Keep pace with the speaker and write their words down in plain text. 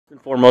First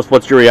and foremost,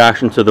 what's your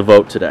reaction to the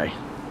vote today?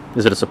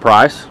 Is it a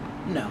surprise?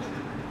 No.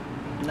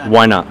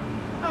 Why not?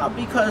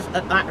 Because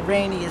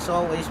Rainey has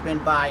always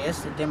been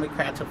biased. The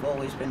Democrats have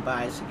always been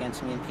biased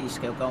against me in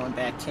Peekskill, going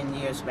back 10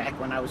 years back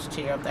when I was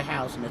chair of the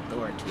Housing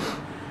Authority.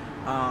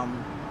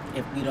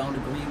 If we don't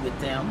agree with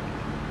them,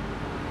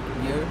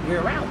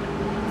 you're out.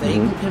 They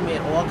can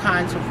commit all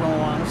kinds of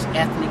wrongs,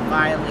 ethnic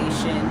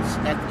violations,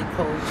 ethnic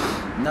codes.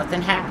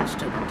 Nothing happens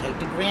to them. Take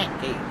the grant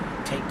gate,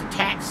 take the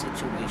tax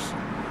situation.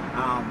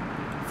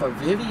 For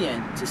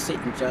Vivian to sit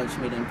in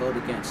judgment and vote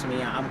against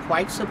me, I'm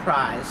quite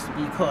surprised,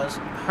 because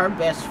her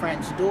best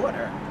friend's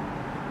daughter,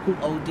 who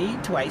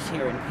OD'd twice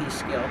here in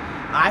Peekskill,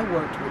 I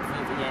worked with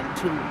Vivian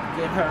to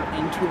get her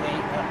into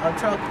a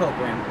drug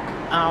program.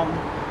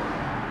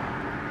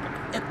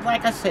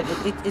 Like I said,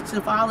 it's a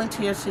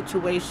volunteer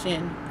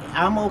situation.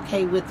 I'm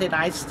okay with it.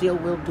 I still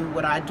will do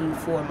what I do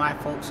for my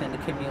folks in the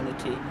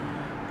community.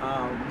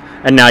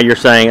 And now you're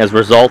saying, as a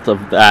result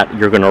of that,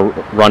 you're going to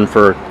run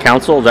for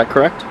council, is that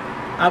correct?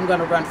 I'm going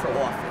to run for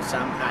office.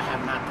 I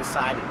have not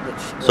decided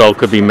which. So it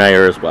could be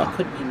mayor as well? It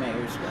could be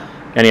mayor as well.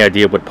 Any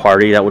idea what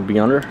party that would be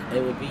under?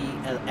 It would be,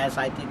 as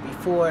I did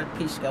before,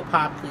 Peekskill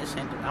Populist,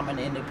 and I'm an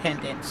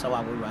independent, so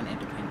I would run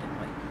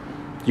independently.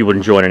 You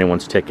wouldn't join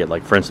anyone's ticket?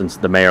 Like, for instance,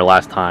 the mayor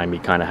last time, he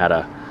kind of had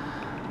a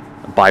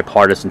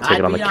bipartisan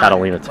ticket on the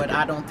Catalina ticket. But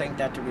I don't think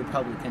that the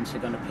Republicans are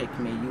going to pick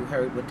me. You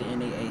heard what the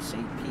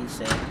NAACP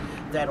said.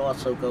 That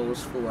also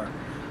goes for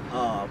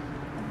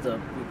the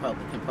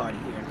Republican Party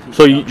here in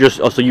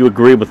Peekskill. So you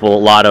agree with a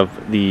lot of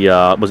the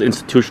was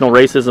institutional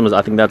racism?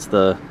 I think that's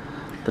the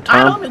term.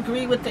 I don't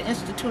agree with the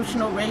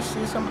institutional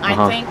racism.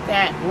 I think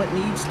that what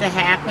needs to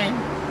happen.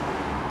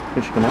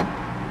 Can you come out?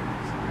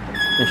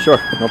 Yeah,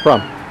 sure, no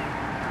problem.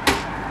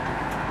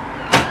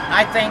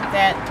 I think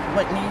that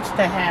what needs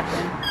to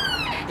happen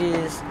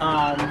is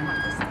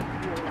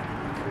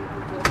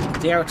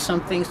there are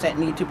some things that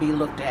need to be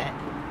looked at.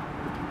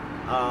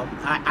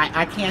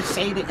 I can't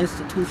say the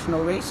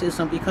institutional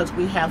racism because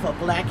we have a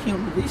black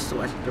human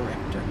resource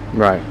director.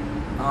 Right.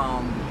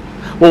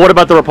 Well, what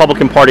about the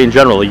Republican Party in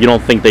general? You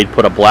don't think they'd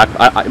put a black?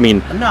 I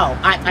mean, no.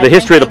 The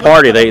history of the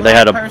party, they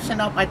had a person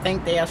up. I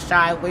think they are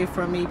shy away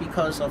from me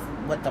because of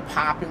what the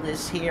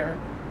populists here.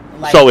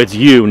 Like, so it's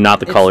you, not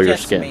the color of your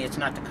skin. It's me. It's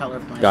not the color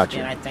of my Gotcha.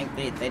 skin. I think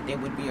they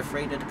would be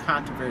afraid of the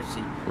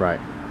controversy. Right.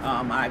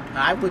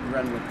 I would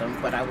run with them,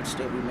 but I would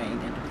still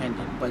remain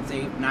independent. But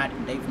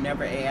they've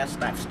never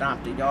asked. I've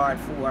stomped the yard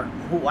for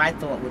who I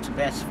thought was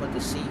best for the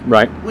seat.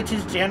 Right. Which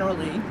is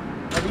generally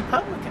a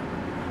Republican.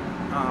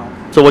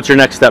 So what's your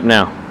next step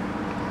now?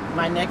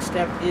 My next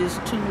step is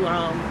to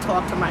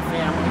talk to my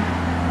family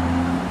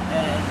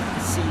and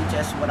see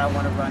just what I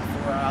want to run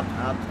for.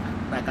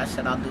 Like I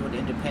said, I'll do it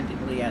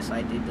independently as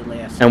I did the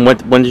last time.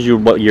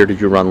 And what year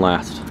did you run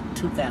last?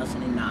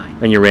 2009.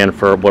 And you ran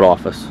for what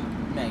office?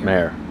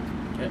 Mayor.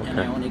 Okay. And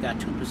I only got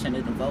 2%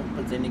 of the vote,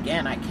 but then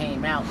again, I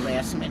came out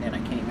last minute. I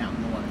came out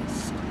in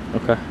August.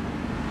 Okay.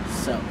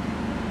 So,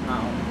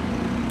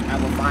 I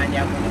will find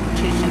out when the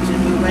petitions are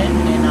due in,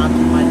 and I'll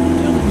do my due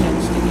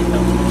diligence to get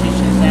those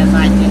petitions as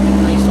I did the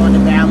place on the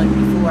ballot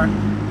before.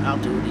 I'll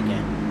do it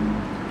again.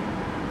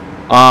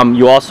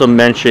 You also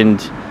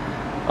mentioned,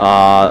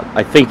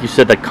 I think you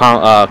said that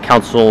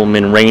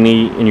Councilman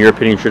Rainey, in your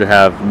opinion, should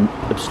have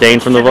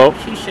abstained from the vote?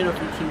 She should have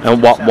recused herself.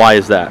 And why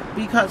is that?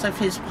 Because of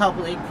his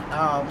public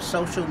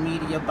social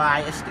media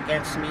bias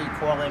against me,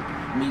 calling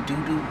me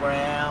Leesther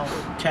Brown,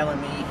 telling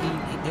me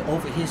he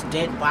over his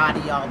dead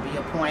body I'll be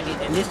appointed,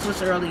 and this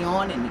was early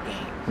on in the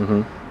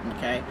game.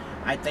 Okay,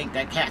 I think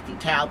that Kathy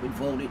Talbot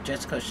voted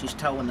just because she's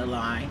towing the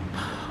line.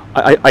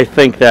 I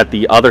think that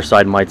the other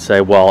side might say,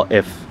 well,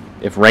 if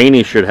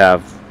Rainey should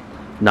have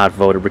not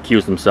voted,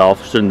 recused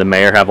himself, shouldn't the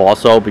mayor have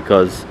also?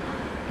 Because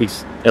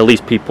he's, at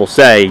least people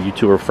say, you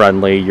two are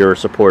friendly, you're a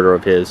supporter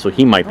of his, so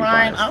he might be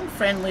biased. I'm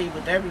friendly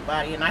with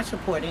everybody, and I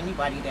support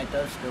anybody that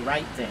does the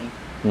right thing.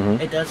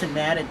 It doesn't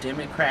matter,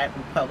 Democrat,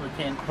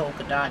 Republican,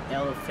 polka dot,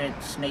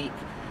 elephant, snake.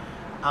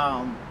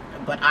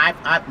 But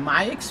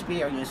my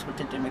experience with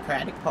the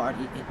Democratic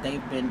Party,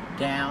 they've been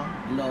down,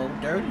 low,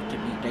 dirty to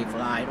me. They've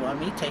lied on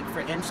me. Take, for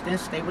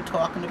instance, they were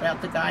talking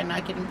about the guy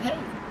not getting paid.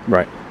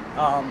 Right.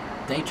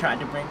 They tried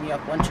to bring me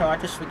up on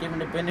charges for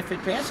giving a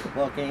benefit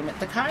basketball game at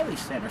the Kiley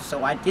Center.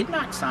 So I did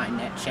not sign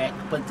that check,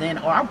 but then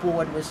our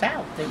board was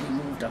out. They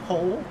removed the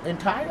whole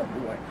entire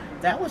board.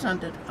 That was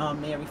under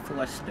Mary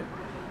Forster.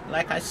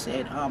 Like I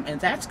said,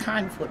 and that's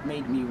kind of what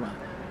made me run.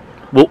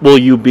 Will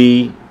you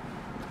be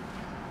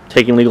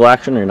taking legal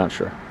action, or you're not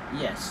sure?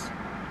 Yes.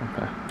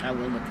 Okay. I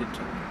will look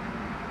into it.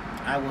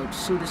 I will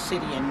sue the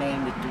city and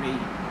name the 3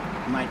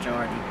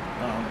 majority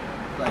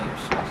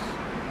players. Yes.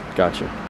 Gotcha.